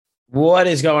What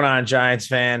is going on, Giants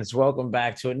fans? Welcome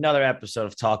back to another episode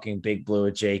of Talking Big Blue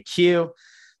with JQ.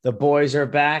 The boys are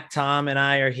back. Tom and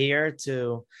I are here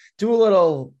to do a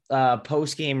little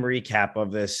post-game recap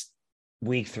of this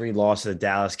week 3 loss of the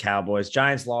Dallas Cowboys.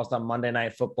 Giants lost on Monday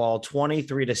Night Football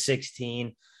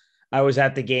 23-16. I was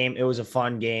at the game. It was a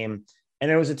fun game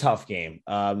and it was a tough game.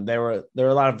 There were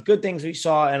a lot of good things we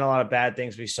saw and a lot of bad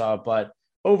things we saw, but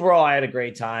overall I had a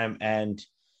great time, and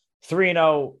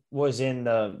 3-0 was in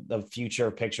the future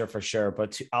picture for sure,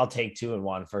 but I'll take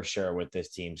 2-1 for sure with this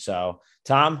team. So,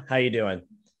 Tom, how you doing?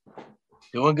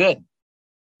 Doing good.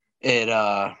 It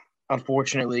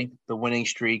unfortunately the winning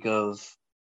streak of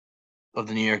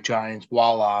the New York Giants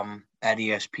while at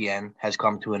ESPN has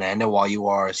come to an end, and while you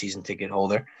are a season ticket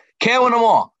holder, can't win them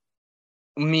all.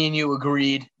 Me and you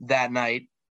agreed that night,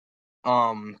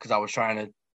 because I was trying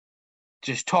to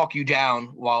just talk you down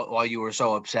while you were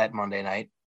so upset Monday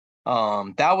night.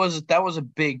 That was a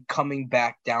big coming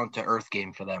back down to earth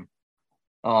game for them.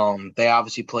 They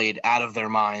obviously played out of their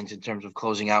minds in terms of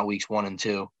closing out weeks 1 and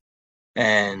 2,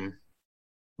 and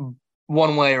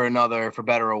one way or another, for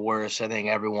better or worse, I think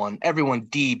everyone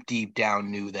deep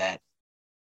down knew that,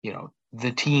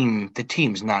 the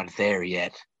team's not there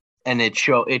yet, and it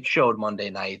showed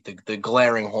Monday night the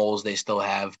glaring holes they still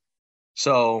have.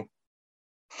 So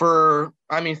for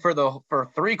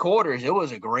 3 quarters, it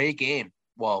was a great game.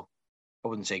 Well, I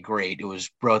wouldn't say great. It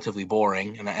was relatively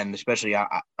boring, and especially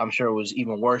I'm sure it was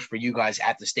even worse for you guys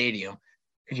at the stadium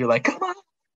because you're like, come on.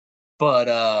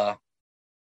 But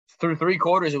through 3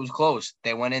 quarters, it was close.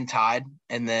 They went in tied,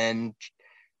 and then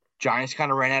Giants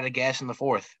kind of ran out of gas in the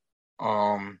fourth. But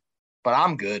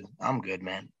I'm good. I'm good,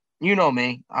 man. You know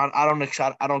me. I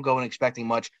don't go in expecting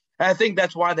much. And I think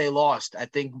that's why they lost. I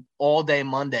think all day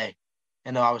Monday,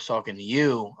 I know I was talking to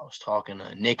you. I was talking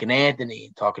to Nick and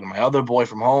Anthony, talking to my other boy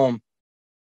from home.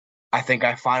 I think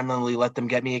I finally let them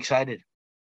get me excited,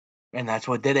 and that's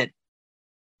what did it.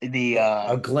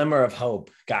 A glimmer of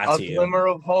hope got to you. A glimmer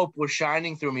of hope was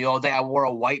shining through me all day. I wore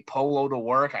a white polo to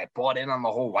work. I bought in on the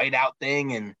whole whiteout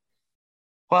thing, and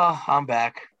well, I'm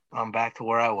back. I'm back to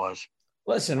where I was.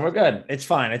 Listen, we're good. It's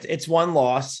fine. It's one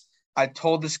loss. I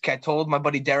told my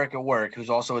buddy Derek at work, who's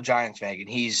also a Giants fan, and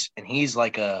he's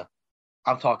like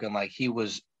I'm talking like he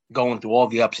was going through all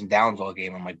the ups and downs all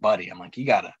game. I'm like, buddy,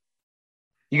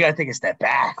 you gotta take a step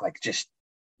back, like just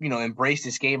embrace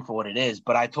this game for what it is.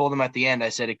 But I told him at the end, I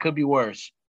said it could be worse.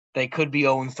 They could be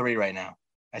 0-3 right now.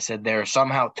 I said they're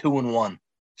somehow 2-1.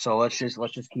 So let's just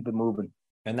keep it moving.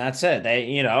 And that's it.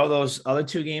 They, those other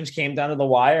 2 games came down to the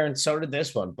wire, and so did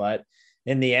this one. But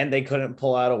in the end, they couldn't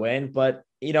pull out a win. But,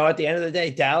 at the end of the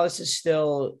day, Dallas is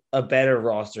still a better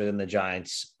roster than the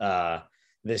Giants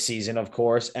this season, of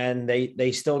course. And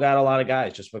they still got a lot of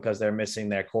guys. Just because they're missing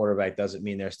their quarterback doesn't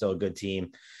mean they're still a good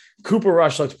team. Cooper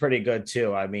Rush looks pretty good,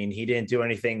 too. I mean, he didn't do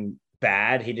anything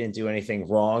bad. He didn't do anything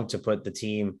wrong to put the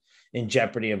team in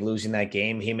jeopardy of losing that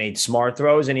game. He made smart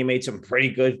throws, and he made some pretty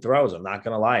good throws. I'm not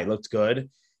going to lie. It looked good.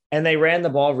 And they ran the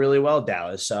ball really well,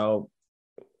 Dallas. So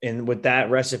with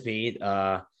that recipe,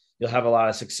 you'll have a lot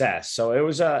of success. So it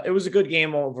was a good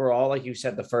game overall. Like you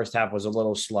said, the first half was a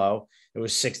little slow. It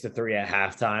was 6-3 at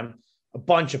halftime. A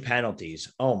bunch of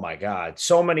penalties. Oh, my God.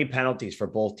 So many penalties for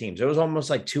both teams. It was almost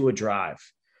like 2 a drive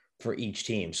for each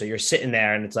team. So you're sitting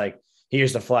there, and it's like,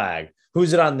 here's the flag.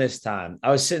 Who's it on this time? I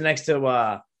was sitting next to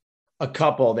a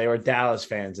couple. They were Dallas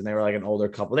fans, and they were like an older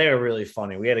couple. They were really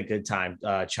funny. We had a good time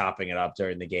chopping it up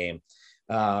during the game.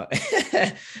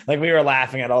 Like we were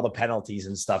laughing at all the penalties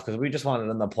and stuff because we just wanted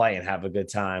them to play and have a good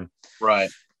time. Right.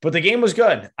 But the game was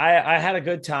good. I had a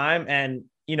good time, and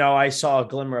I saw a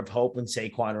glimmer of hope when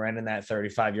Saquon ran in that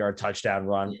 35-yard touchdown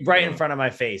run right in front of my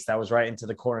face. That was right into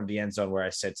the corner of the end zone where I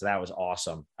sit. So that was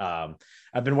awesome.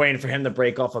 I've been waiting for him to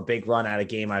break off a big run at a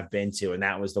game I've been to, and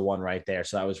that was the one right there.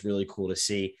 So that was really cool to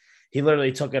see. He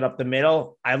literally took it up the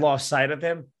middle. I lost sight of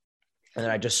him, and then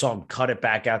I just saw him cut it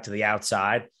back out to the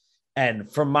outside.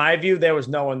 And from my view, there was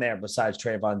no one there besides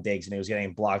Trayvon Diggs, and he was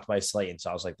getting blocked by Slayton. So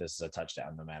I was like, this is a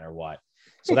touchdown no matter what.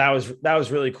 So that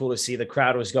was really cool to see. The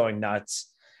crowd was going nuts.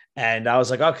 And I was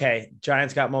like, okay,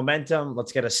 Giants got momentum.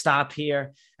 Let's get a stop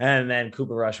here. And then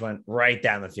Cooper Rush went right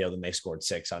down the field, and they scored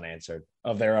 6 unanswered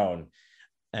of their own.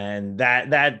 And that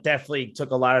definitely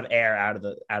took a lot of air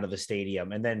out of the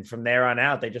stadium. And then from there on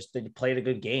out, they played a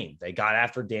good game. They got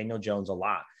after Daniel Jones a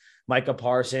lot. Micah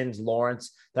Parsons,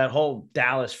 Lawrence, that whole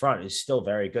Dallas front is still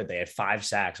very good. They had 5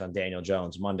 sacks on Daniel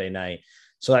Jones Monday night.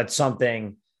 So that's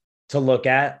something to look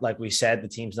at. Like we said, the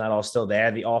team's not all still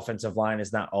there. The offensive line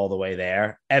is not all the way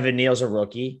there. Evan Neal's a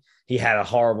rookie. He had a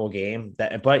horrible game,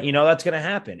 but that's going to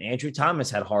happen. Andrew Thomas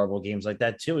had horrible games like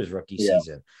that too his rookie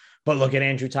season. But look at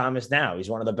Andrew Thomas now. He's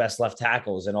one of the best left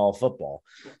tackles in all football.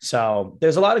 So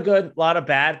there's a lot of good, a lot of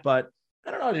bad, but I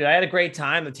don't know, dude. I had a great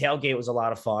time. The tailgate was a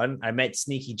lot of fun. I met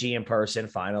Sneaky G in person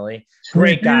finally.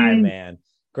 Great guy, man.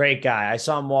 Great guy. I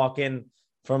saw him walking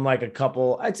from like a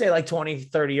couple, I'd say like 20,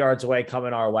 30 yards away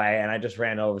coming our way. And I just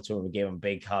ran over to him and gave him a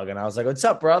big hug. And I was like, what's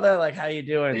up, brother? Like, how you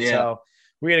doing? Yeah. So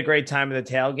we had a great time at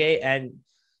the tailgate. And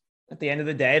at the end of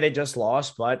the day, they just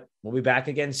lost, but we'll be back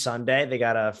again Sunday. They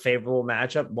got a favorable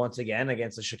matchup once again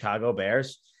against the Chicago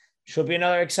Bears. Should be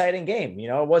another exciting game. You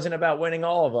know, it wasn't about winning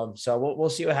all of them. So we'll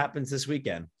see what happens this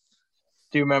weekend.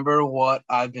 Do you remember what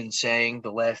I've been saying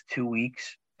the last 2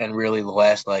 weeks? And really the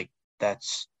last,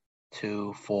 that's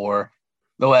 2, 4,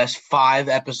 the last 5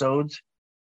 episodes?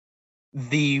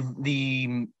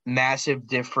 The massive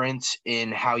difference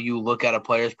in how you look at a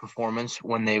player's performance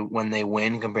when they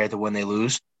win compared to when they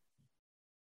lose.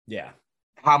 Yeah.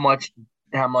 How much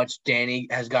Danny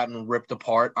has gotten ripped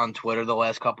apart on Twitter the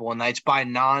last couple of nights by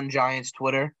non-Giants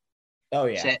Twitter. Oh,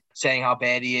 yeah. Saying how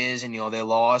bad he is and, they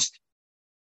lost.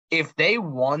 If they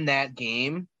won that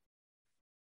game,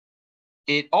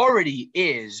 it already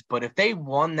is, but if they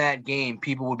won that game,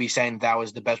 people would be saying that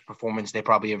was the best performance they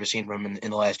probably ever seen from him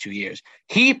in the last 2 years.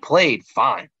 He played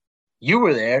fine. You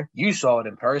were there. You saw it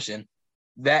in person.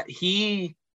 That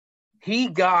he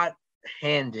got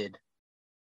handed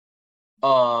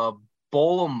a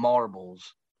bowl of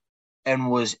marbles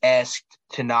and was asked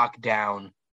to knock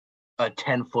down a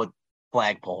 10-foot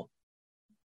flagpole.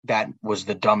 That was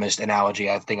the dumbest analogy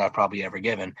I think I've probably ever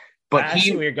given. But I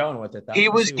see where you're going with it, though. He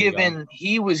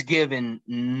was given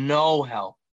no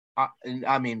help.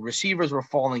 I mean, receivers were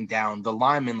falling down. The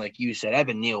lineman, like you said,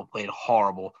 Evan Neal played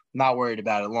horrible. Not worried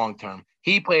about it long term.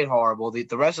 He played horrible.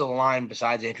 The rest of the line,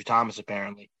 besides Andrew Thomas,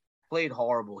 apparently played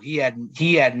horrible. He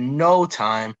had no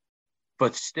time,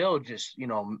 but still just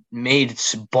made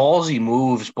ballsy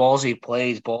moves, ballsy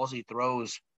plays, ballsy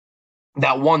throws.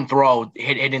 That one throw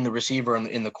hitting the receiver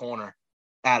in the corner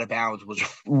out of bounds was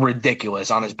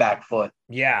ridiculous on his back foot.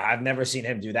 Yeah, I've never seen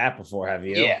him do that before. Have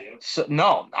you? Yeah. So,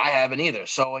 no, I haven't either.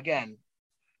 So again,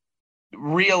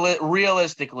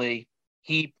 realistically,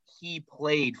 he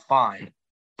played fine,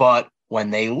 but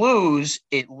when they lose,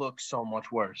 it looks so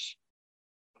much worse.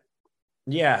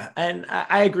 Yeah, and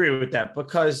I agree with that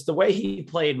because the way he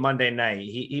played Monday night,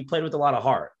 he played with a lot of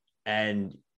heart.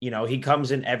 And, he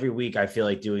comes in every week, I feel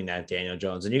like, doing that, Daniel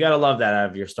Jones. And you got to love that out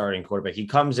of your starting quarterback. He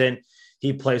comes in,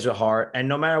 he plays with heart, and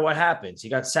no matter what happens, he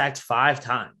got sacked 5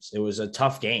 times. It was a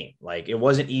tough game. Like, it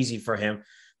wasn't easy for him,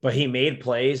 but he made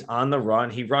plays on the run.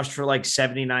 He rushed for like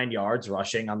 79 yards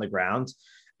rushing on the ground,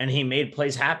 and he made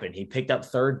plays happen. He picked up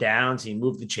third downs. He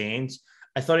moved the chains.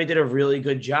 I thought he did a really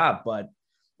good job, but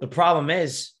the problem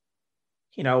is,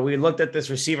 we looked at this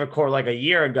receiver core like a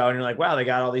year ago and you're like, wow, they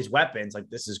got all these weapons. Like,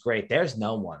 this is great. There's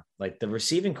no one. Like, the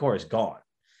receiving core is gone.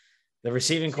 The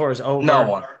receiving core is over. No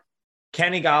one.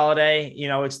 Kenny Golladay,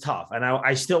 it's tough. And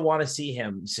I still want to see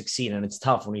him succeed. And it's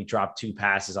tough when he dropped 2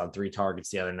 passes on 3 targets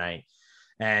the other night.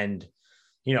 And,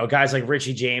 guys like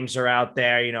Richie James are out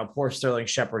there. Poor Sterling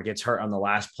Shepard gets hurt on the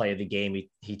last play of the game.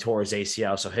 He tore his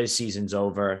ACL, so his season's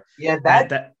over. Yeah,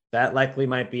 that likely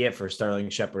might be it for Sterling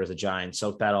Shepard as a Giant.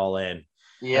 Soak that all in.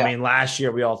 Yeah. I mean, last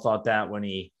year we all thought that when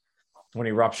he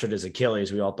ruptured his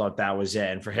Achilles, we all thought that was it.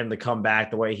 And for him to come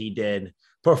back the way he did,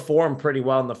 perform pretty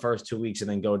well in the first 2 weeks and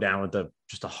then go down with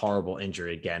just a horrible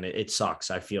injury again. It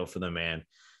sucks. I feel for the man.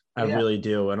 I really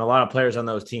do. And a lot of players on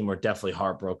those team were definitely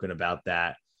heartbroken about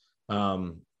that.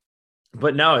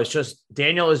 But no, it's just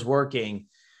Daniel is working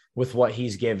with what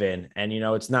he's given. And,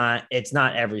 it's not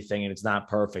everything and it's not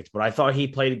perfect, but I thought he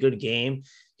played a good game.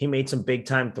 He made some big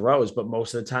time throws, but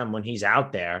most of the time when he's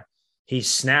out there, he's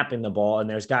snapping the ball and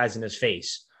there's guys in his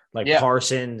face like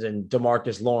Parsons and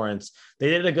DeMarcus Lawrence. They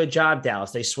did a good job, Dallas.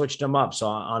 They switched them up. So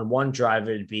on one drive,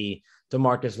 it'd be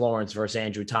DeMarcus Lawrence versus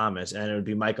Andrew Thomas, and it would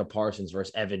be Micah Parsons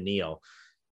versus Evan Neal.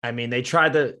 I mean, they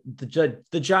tried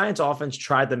the Giants offense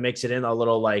tried to mix it in a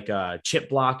little like chip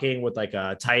blocking with like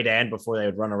a tight end before they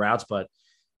would run a routes, but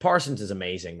Parsons is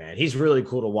amazing, man. He's really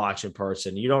cool to watch in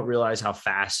person. You don't realize how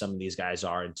fast some of these guys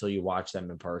are until you watch them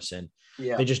in person.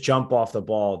 Yeah. They just jump off the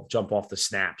ball, jump off the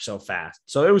snap so fast.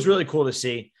 So it was really cool to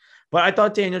see. But I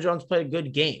thought Daniel Jones played a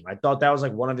good game. I thought that was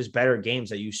like one of his better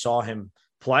games that you saw him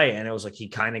play. And it was like he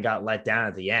kind of got let down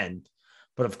at the end.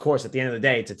 But of course, at the end of the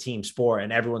day, it's a team sport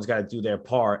and everyone's got to do their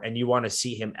part. And you want to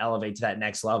see him elevate to that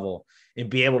next level and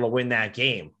be able to win that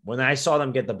game. When I saw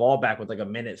them get the ball back with like a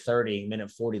minute 30,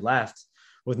 minute 40 left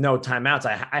with no timeouts,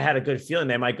 I had a good feeling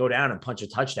they might go down and punch a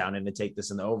touchdown and to take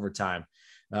this in the overtime.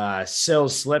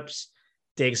 Sills slips,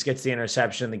 Diggs gets the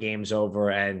interception, the game's over,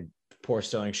 and poor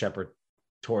Sterling Shepard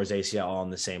tore his ACL all in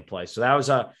the same place. So that was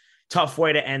a tough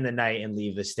way to end the night and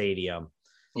leave the stadium.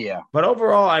 Yeah. But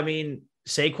overall, I mean,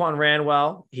 Saquon ran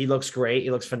well. He looks great.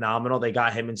 He looks phenomenal. They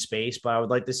got him in space, but I would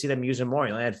like to see them use him more.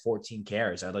 He only had 14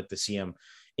 carries. I'd like to see him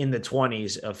in the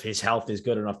 20s if his health is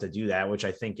good enough to do that, which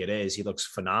I think it is. He looks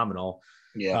phenomenal.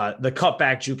 Yeah. The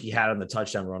cutback juke he had on the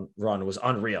touchdown run was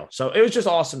unreal. So it was just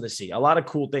awesome to see. A lot of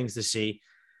cool things to see.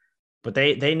 But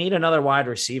they need another wide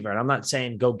receiver. And I'm not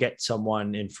saying go get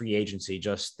someone in free agency.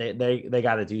 Just they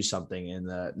got to do something in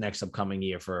the next upcoming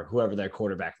year for whoever their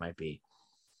quarterback might be.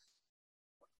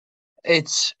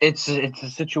 It's a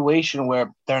situation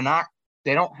where they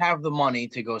don't have the money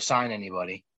to go sign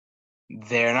anybody.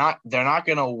 They're not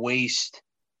going to waste.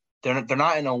 They're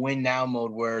not in a win now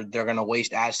mode where they're going to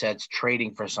waste assets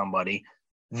trading for somebody.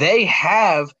 They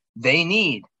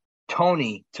need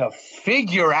Tony to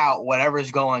figure out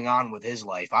whatever's going on with his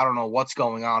life. I don't know what's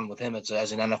going on with him as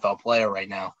an NFL player right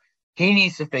now. He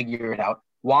needs to figure it out.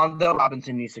 Wanda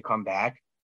Robinson needs to come back.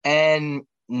 And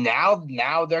now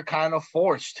they're kind of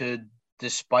forced to,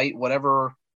 despite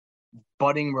whatever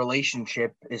budding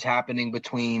relationship is happening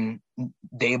between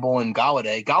Dable and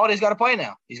Golladay. Galladay's got to play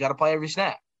now. He's got to play every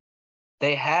snap.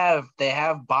 They have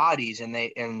bodies, and they're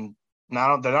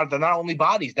not only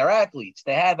bodies, they're athletes.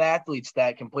 They have athletes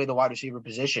that can play the wide receiver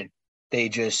position. They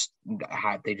just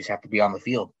have to be on the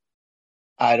field.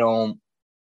 I don't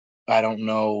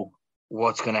know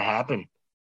what's going to happen.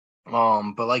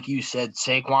 But like you said,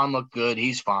 Saquon looked good.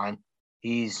 He's fine.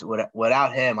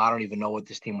 Without him, I don't even know what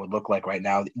this team would look like right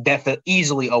now. Definitely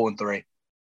easily 0-3.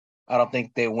 I don't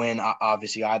think they win,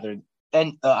 obviously, either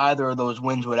of those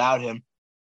wins without him.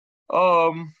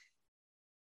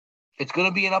 It's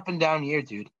gonna be an up and down year,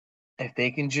 dude. If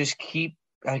they can just keep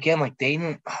again, I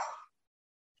feel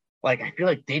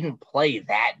like they didn't play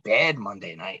that bad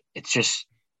Monday night. It's just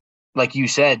like you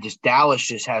said, just Dallas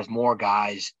just has more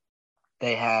guys.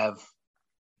 They have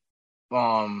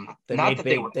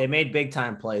they made big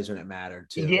time plays when it mattered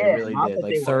too. Yeah, they really did.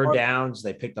 Like third downs,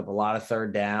 they picked up a lot of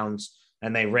third downs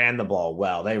and they ran the ball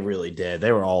well. They really did.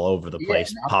 They were all over the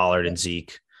place, Pollard and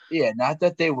Zeke. Yeah, not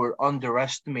that they were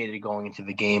underestimated going into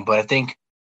the game, but I think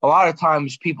a lot of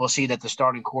times people see that the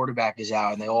starting quarterback is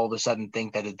out and they all of a sudden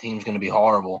think that the team's going to be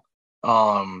horrible.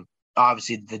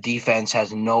 Obviously, the defense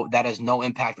has no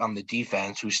impact on the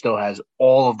defense, who still has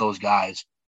all of those guys.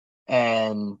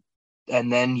 And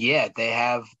then,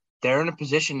 they're in a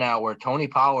position now where Tony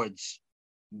Pollard's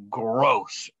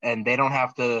gross and they don't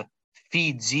have to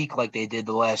feed Zeke like they did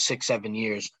the last 6-7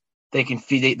 years. They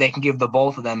can give the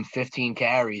both of them 15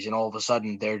 carries, and all of a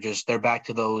sudden they're back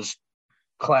to those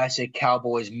classic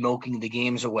Cowboys milking the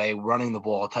games away, running the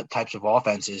ball types of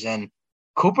offenses. And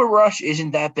Cooper Rush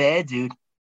isn't that bad, dude.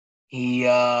 He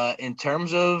in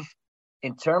terms of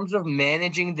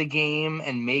managing the game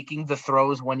and making the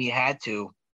throws when he had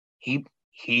to, he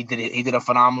did a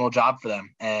phenomenal job for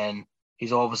them. And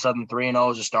he's all of a sudden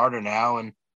 3-0 as a starter now,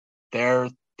 and they're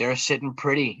sitting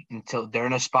pretty until they're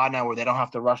in a spot now where they don't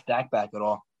have to rush Dak back at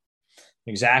all.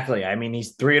 Exactly. I mean,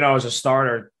 he's 3-0 as a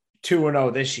starter,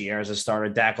 2-0 this year as a starter.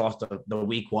 Dak lost the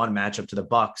week 1 matchup to the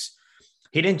Bucs.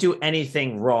 He didn't do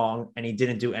anything wrong, and he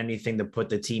didn't do anything to put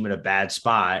the team in a bad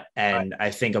spot. And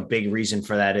I think a big reason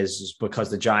for that is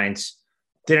because the Giants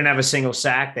didn't have a single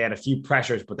sack. They had a few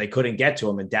pressures, but they couldn't get to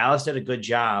him. And Dallas did a good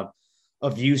job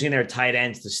of using their tight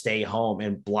ends to stay home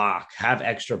and block, have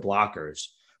extra blockers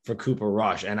for Cooper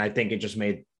Rush. And I think it just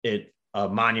made it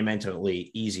monumentally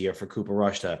easier for Cooper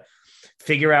Rush to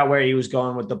figure out where he was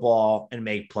going with the ball and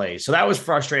make plays. So that was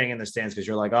frustrating in the stands because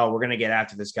you're like, oh, we're going to get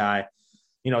after this guy.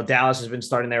 You know, Dallas has been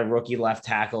starting their rookie left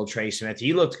tackle, Trey Smith.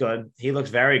 He looked good. He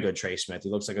looks very good, Trey Smith. He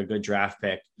looks like a good draft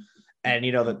pick. And,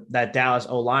 you know, that Dallas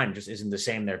O-line just isn't the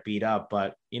same. They're beat up.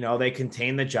 But, you know, they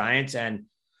contain the Giants. And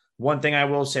one thing I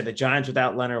will say, the Giants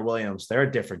without Leonard Williams, they're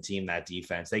a different team, that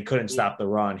defense. They couldn't stop the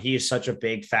run. He is such a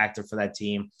big factor for that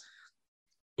team.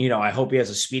 You know, I hope he has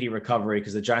a speedy recovery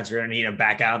because the Giants are going to need him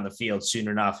back out in the field soon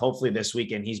enough. Hopefully this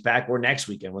weekend he's back, or next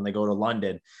weekend when they go to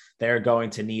London, they're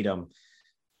going to need him.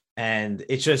 And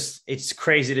it's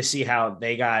crazy to see how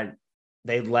they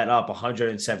let up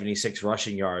 176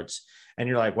 rushing yards. And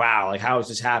you're like, wow, like how has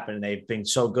this happened? They've been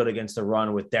so good against the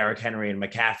run with Derrick Henry and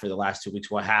McCaffrey the last 2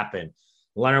 weeks. What happened?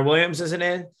 Leonard Williams isn't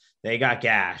in. They got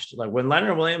gashed. Like when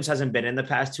Leonard Williams hasn't been in the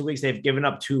past 2 weeks, they've given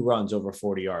up 2 runs over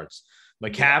 40 yards.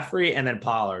 McCaffrey and then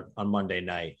Pollard on Monday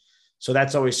night. So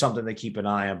that's always something to keep an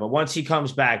eye on. But once he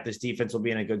comes back, this defense will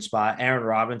be in a good spot. Aaron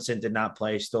Robinson did not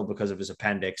play still because of his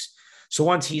appendix. So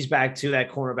once he's back to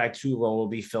that cornerback 2 role will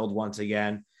be filled once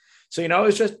again. So, you know,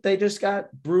 they just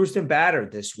got bruised and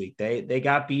battered this week. They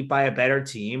got beat by a better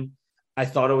team. I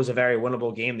thought it was a very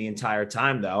winnable game the entire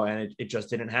time, though, and it just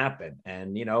didn't happen.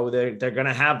 And they're going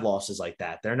to have losses like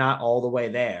that. They're not all the way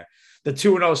there. The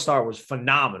 2-0 start was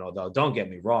phenomenal, though. Don't get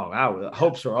me wrong.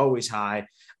 Hopes were always high.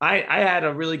 I had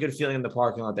a really good feeling in the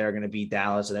parking lot they were going to beat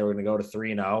Dallas and they were going to go to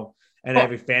 3-0, and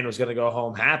every fan was going to go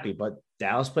home happy. But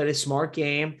Dallas played a smart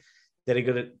game. They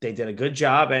did a good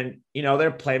job, and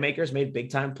their playmakers made big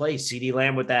time plays. CeeDee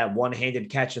Lamb with that one-handed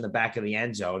catch in the back of the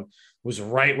end zone was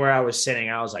right where I was sitting.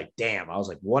 I was like, damn. I was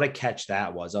like, what a catch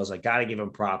that was. I was like, gotta give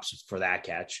him props for that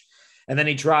catch. And then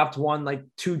he dropped one like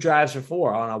 2 drives for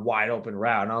 4 on a wide open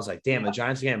route, and I was like, damn, the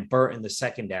Giants are getting burnt in the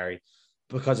secondary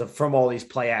from all these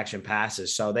play action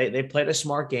passes. So they played a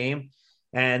smart game.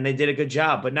 And they did a good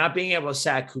job, but not being able to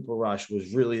sack Cooper Rush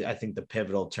was really, I think, the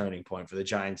pivotal turning point for the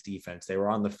Giants defense. They were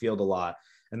on the field a lot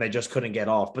and they just couldn't get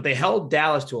off, but they held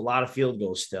Dallas to a lot of field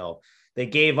goals still. They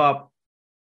gave up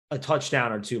a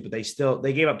touchdown or 2, but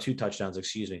they gave up 2 touchdowns,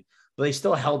 but they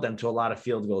still held them to a lot of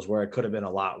field goals where it could have been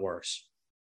a lot worse.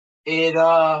 It's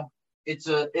a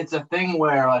thing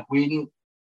where like we didn't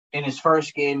in his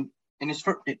first game in his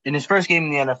first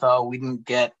game in the NFL, we didn't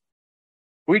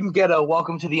get a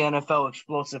welcome to the NFL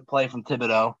explosive play from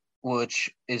Thibodeau, which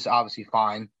is obviously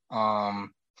fine.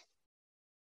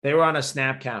 They were on a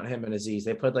snap count, him and Azeez.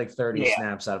 They put like 30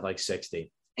 snaps out of like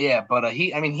 60. Yeah, but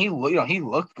he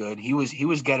looked good. He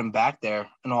was getting back there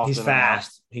and all. He's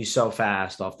fast. He's so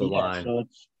fast off the line. So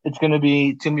it's gonna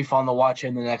be fun to watch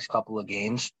him the next couple of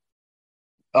games.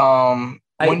 Tom,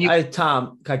 can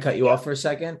I cut you off for a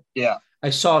second? Yeah. I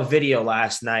saw a video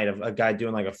last night of a guy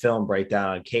doing like a film breakdown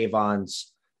on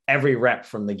Kayvon's every rep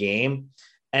from the game.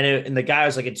 And the guy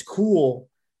was like, it's cool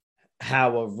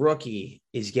how a rookie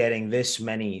is getting this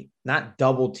many, not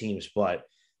double teams, but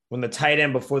when the tight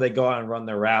end, before they go out and run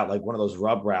their route, like one of those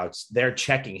rub routes, they're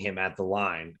checking him at the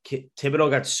line.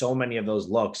 Thibodeau got so many of those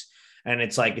looks. And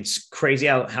it's crazy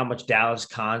how much Dallas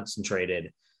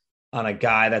concentrated on a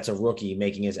guy that's a rookie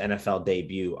making his NFL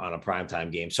debut on a primetime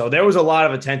game. So there was a lot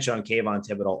of attention on Kayvon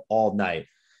Thibodeau all night.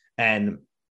 And,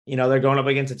 they're going up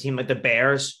against a team like the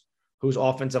Bears, whose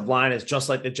offensive line is just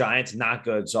like the Giants, not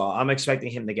good. So I'm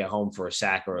expecting him to get home for a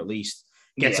sack or at least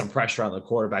get some pressure on the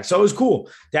quarterback. So it was cool.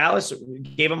 Dallas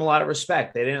gave him a lot of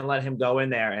respect. They didn't let him go in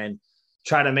there and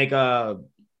try to make a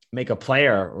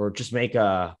player or just make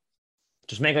like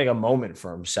a moment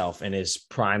for himself in his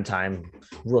primetime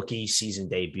rookie season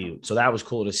debut. So that was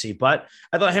cool to see. But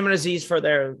I thought him and Azeez for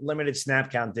their limited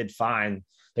snap count did fine.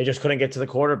 They just couldn't get to the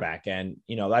quarterback. And,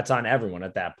 that's on everyone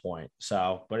at that point.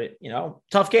 So, but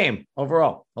tough game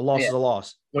overall. A loss is a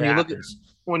loss. When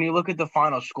you look at the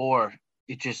final score,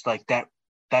 it just like that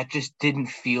just didn't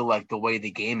feel like the way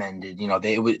the game ended.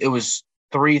 It was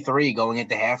 3-3 going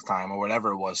into halftime or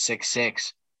whatever it was,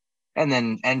 6-6. And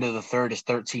then end of the third is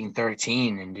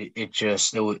 13-13. And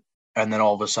and then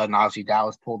all of a sudden, obviously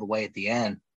Dallas pulled away at the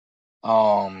end.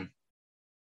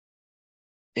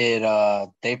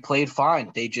 They played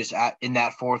fine. They just in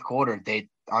that fourth quarter,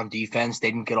 on defense,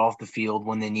 they didn't get off the field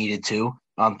when they needed to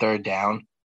on third down.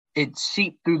 It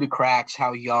seeped through the cracks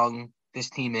how young this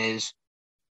team is,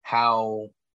 how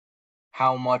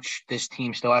much this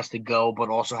team still has to go, but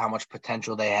also how much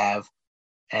potential they have.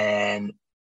 And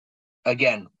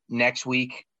again, next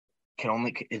week is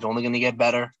only going to get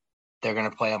better. They're going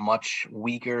to play a much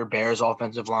weaker Bears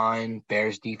offensive line,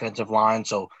 Bears defensive line.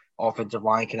 So offensive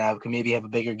line can maybe have a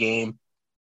bigger game.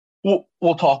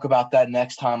 We'll talk about that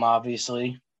next time,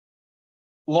 obviously.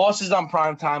 Losses on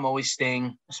prime time always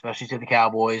sting, especially to the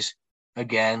Cowboys.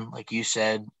 Again, like you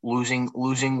said, losing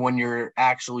when you're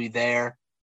actually there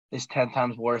is 10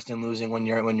 times worse than losing when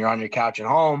you're on your couch at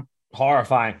home.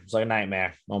 Horrifying. It's like a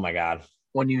nightmare. Oh my God.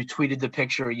 When you tweeted the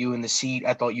picture of you in the seat,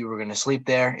 I thought you were going to sleep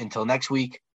there until next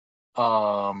week.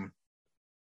 I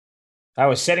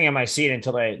was sitting in my seat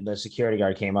until the security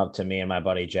guard came up to me and my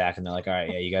buddy Jack, and they're like, "All right,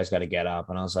 yeah, you guys got to get up."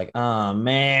 And I was like, "Oh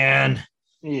man."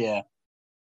 Yeah.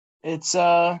 It's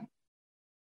fun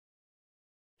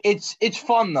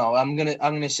though. I'm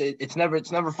gonna say it's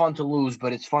never fun to lose,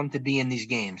 but it's fun to be in these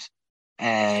games.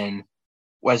 And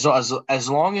as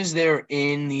long as they're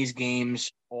in these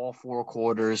games all 4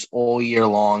 quarters all year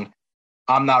long,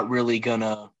 I'm not really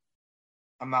gonna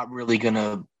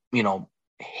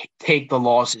take the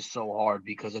losses so hard,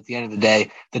 because at the end of the day,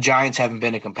 the Giants haven't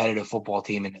been a competitive football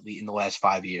team in the last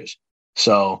 5 years.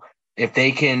 So if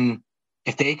they can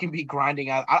be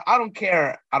grinding out, I don't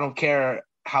care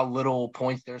how little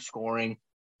points they're scoring.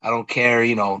 I don't care,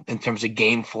 in terms of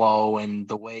game flow and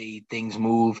the way things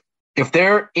move. If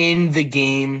they're in the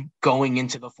game going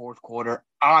into the fourth quarter,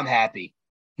 I'm happy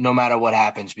no matter what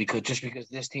happens, because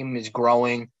this team is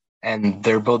growing and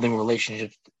they're building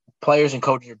relationships players and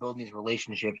coaches are building these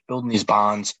relationships, building these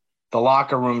bonds. The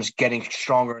locker room's getting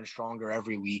stronger and stronger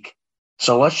every week.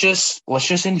 So let's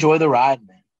just enjoy the ride,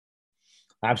 man.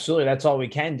 Absolutely. That's all we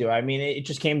can do. I mean, it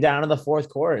just came down to the fourth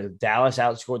quarter. Dallas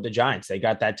outscored the Giants. They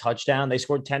got that touchdown. They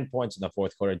scored 10 points in the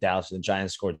fourth quarter. Dallas and the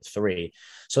Giants scored 3.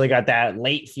 So they got that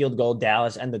late field goal,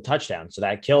 Dallas, and the touchdown. So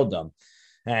that killed them.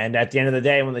 And at the end of the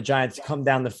day, when the Giants come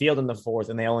down the field in the fourth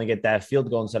and they only get that field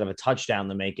goal instead of a touchdown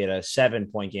to make it a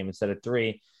 7-point game instead of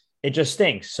 3, it just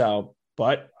stinks. So,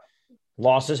 but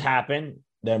losses happen.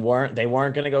 They weren't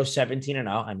going to go 17-0.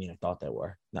 I mean, I thought they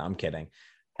were. No, I'm kidding.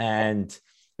 And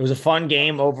it was a fun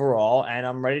game overall, and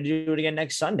I'm ready to do it again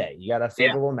next Sunday. You got a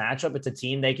favorable matchup. It's a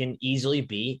team they can easily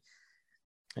beat.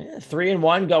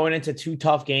 3-1 going into 2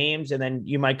 tough games, and then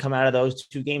you might come out of those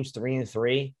 2 games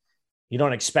 3-3. You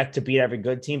don't expect to beat every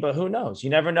good team, but who knows?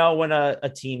 You never know when a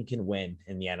team can win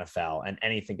in the NFL, and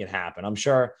anything can happen. I'm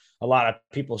sure a lot of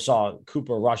people saw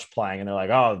Cooper Rush playing, and they're like,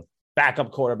 oh,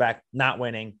 backup quarterback, not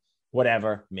winning,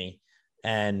 whatever, me.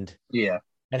 And yeah.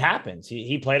 It happens.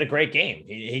 He played a great game.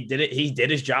 He did it. He did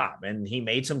his job, and he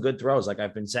made some good throws, like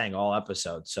I've been saying all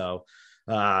episode. So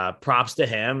props to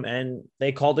him. And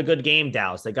they called a good game,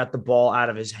 Dallas. They got the ball out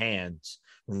of his hands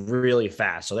really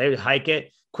fast. So they hike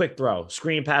it, quick throw,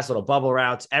 screen pass, little bubble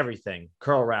routes, everything,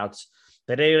 curl routes.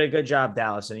 They did a good job,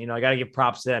 Dallas. And, I got to give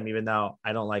props to them, even though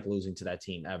I don't like losing to that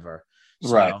team ever.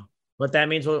 So, right. But that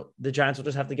means the Giants will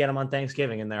just have to get them on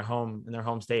Thanksgiving in their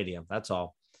home stadium. That's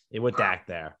all. With Dak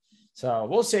there. So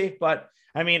we'll see. But,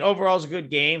 I mean, overall, it's a good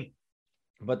game.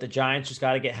 But the Giants just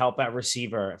got to get help at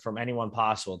receiver from anyone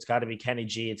possible. It's got to be Kenny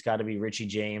G. It's got to be Richie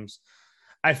James.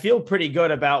 I feel pretty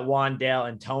good about Wan'Dale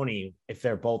and Tony if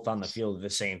they're both on the field at the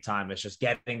same time. It's just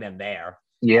getting them there.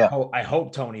 Yeah. I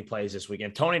hope Tony plays this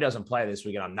weekend. Tony doesn't play this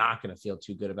weekend. I'm not going to feel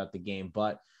too good about the game.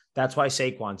 But that's why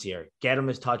Saquon's here. Get him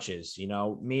his touches.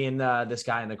 Me and this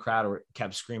guy in the crowd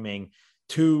kept screaming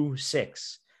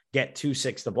 2-6. Get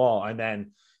 2-6 the ball. And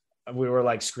then we were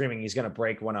like screaming he's going to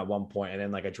break one at one point, and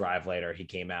then like a drive later he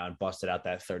came out and busted out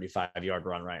that 35-yard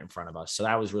run right in front of us. So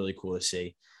that was really cool to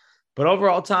see. But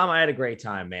overall, Tom, I had a great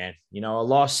time, man. A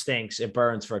loss stinks. It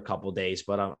burns for a couple of days,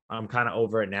 but I'm kind of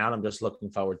over it now, and I'm just looking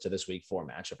forward to this week 4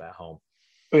 matchup at home.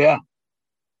 Yeah.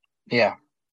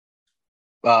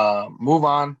 Move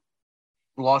on.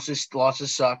 Losses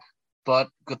suck, but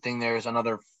good thing there's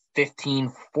another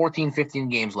 15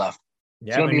 games left.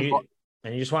 Yeah,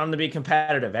 and you just want them to be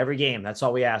competitive every game. That's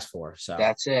all we ask for. So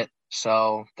that's it.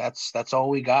 So that's all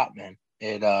we got, man.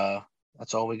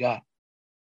 That's all we got.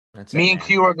 Me and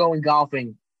Q are going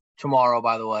golfing tomorrow,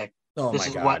 by the way. Oh my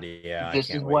God. Yeah.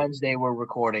 This is Wednesday we're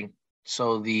recording.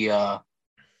 So the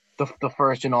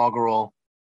first inaugural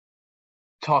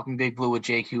Talking Big Blue with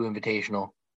JQ Invitational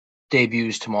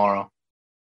debuts tomorrow.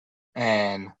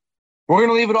 And we're going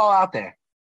to leave it all out there.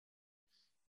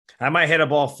 I might hit a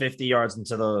ball 50 yards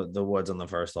into the woods on the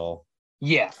first hole.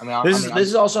 Yeah. This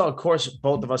is also a course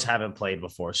both of us haven't played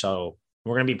before, so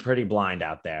we're going to be pretty blind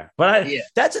out there. But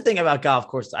that's the thing about golf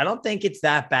courses. I don't think it's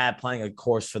that bad playing a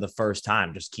course for the first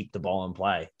time. Just keep the ball in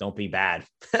play. Don't be bad.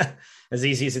 As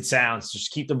easy as it sounds,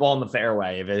 just keep the ball in the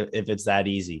fairway if it's that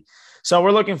easy. So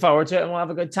we're looking forward to it, and we'll have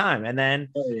a good time. And then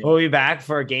we'll be back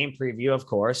for a game preview, of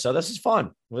course. So this is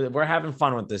fun. We're having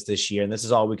fun with this year, and this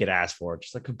is all we could ask for.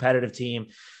 Just a competitive team.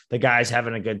 The guys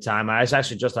having a good time. I was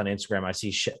actually just on Instagram. I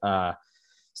see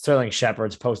Sterling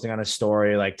Shepard's posting on a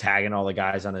story, like tagging all the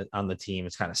guys on the team.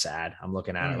 It's kind of sad. I'm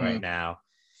looking at it right now.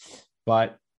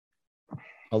 But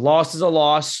a loss is a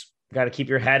loss. You got to keep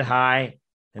your head high,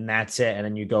 and that's it. And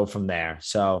then you go from there.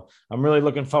 So I'm really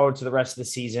looking forward to the rest of the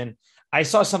season. I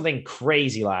saw something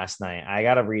crazy last night. I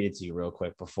got to read it to you real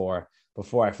quick before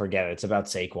I forget it. It's about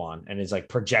Saquon and his like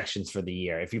projections for the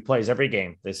year. If he plays every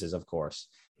game, this is, of course.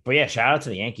 But yeah, shout out to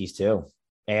the Yankees too.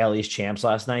 AL East champs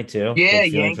last night too. Yeah,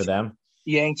 good feeling for them.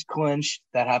 Yanks clinched.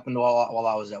 That happened while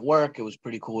I was at work. It was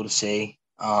pretty cool to see.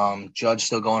 Judge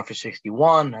still going for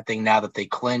 61. I think now that they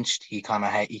clinched, he kind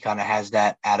of has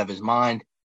that out of his mind.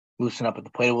 Loosen up at the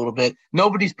plate a little bit.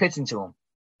 Nobody's pitching to him.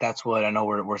 That's what I know.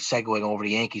 We're segueing over to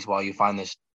Yankees while you find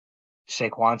this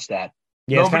Saquon stat.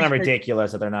 Yeah, it's kind of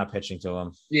ridiculous that they're not pitching to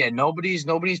him. Yeah, nobody's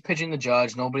pitching the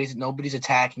Judge. Nobody's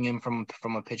attacking him from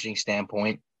a pitching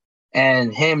standpoint.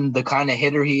 And him, the kind of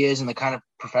hitter he is and the kind of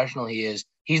professional he is,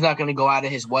 he's not going to go out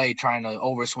of his way trying to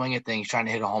overswing at things, trying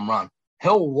to hit a home run.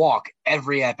 He'll walk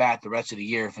every at bat the rest of the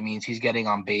year if it means he's getting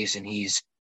on base and he's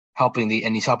helping the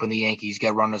Yankees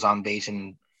get runners on base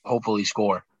and hopefully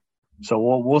score.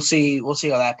 So we'll see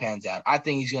how that pans out. I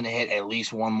think he's going to hit at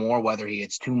least one more. Whether he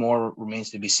hits 2 more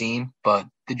remains to be seen. But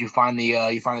did you find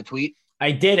the tweet?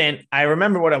 I didn't. I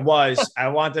remember what it was. I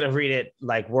wanted to read it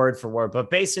like word for word,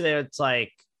 but basically it's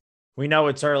like We know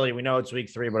it's early. We know it's week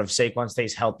 3, but if Saquon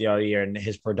stays healthy all year and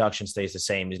his production stays the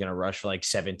same, he's going to rush for like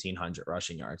 1,700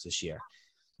 rushing yards this year,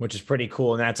 which is pretty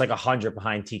cool. And that's like 100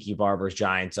 behind Tiki Barber's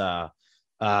Giants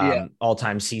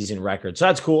all-time season record. So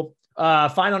that's cool.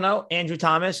 Final note, Andrew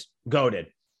Thomas, goated.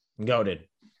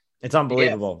 It's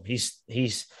unbelievable. Yeah.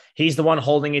 He's the one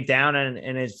holding it down,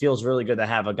 and it feels really good to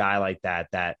have a guy like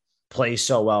that plays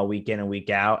so well week in and week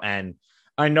out. And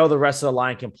I know the rest of the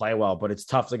line can play well, but it's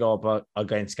tough to go up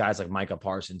against guys like Micah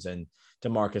Parsons and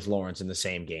DeMarcus Lawrence in the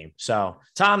same game. So,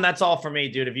 Tom, that's all for me,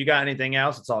 dude. If you got anything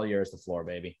else, it's all yours, the floor,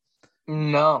 baby.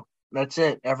 No, that's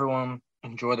it. Everyone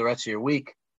enjoy the rest of your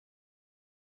week.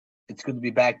 It's good to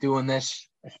be back doing this,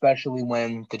 especially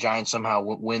when the Giants somehow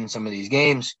win some of these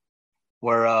games.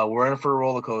 We're in for a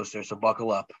roller coaster, so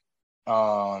buckle up.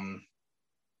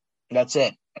 That's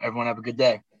it. Everyone have a good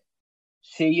day.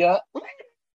 See ya.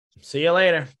 See you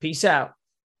later. Peace out.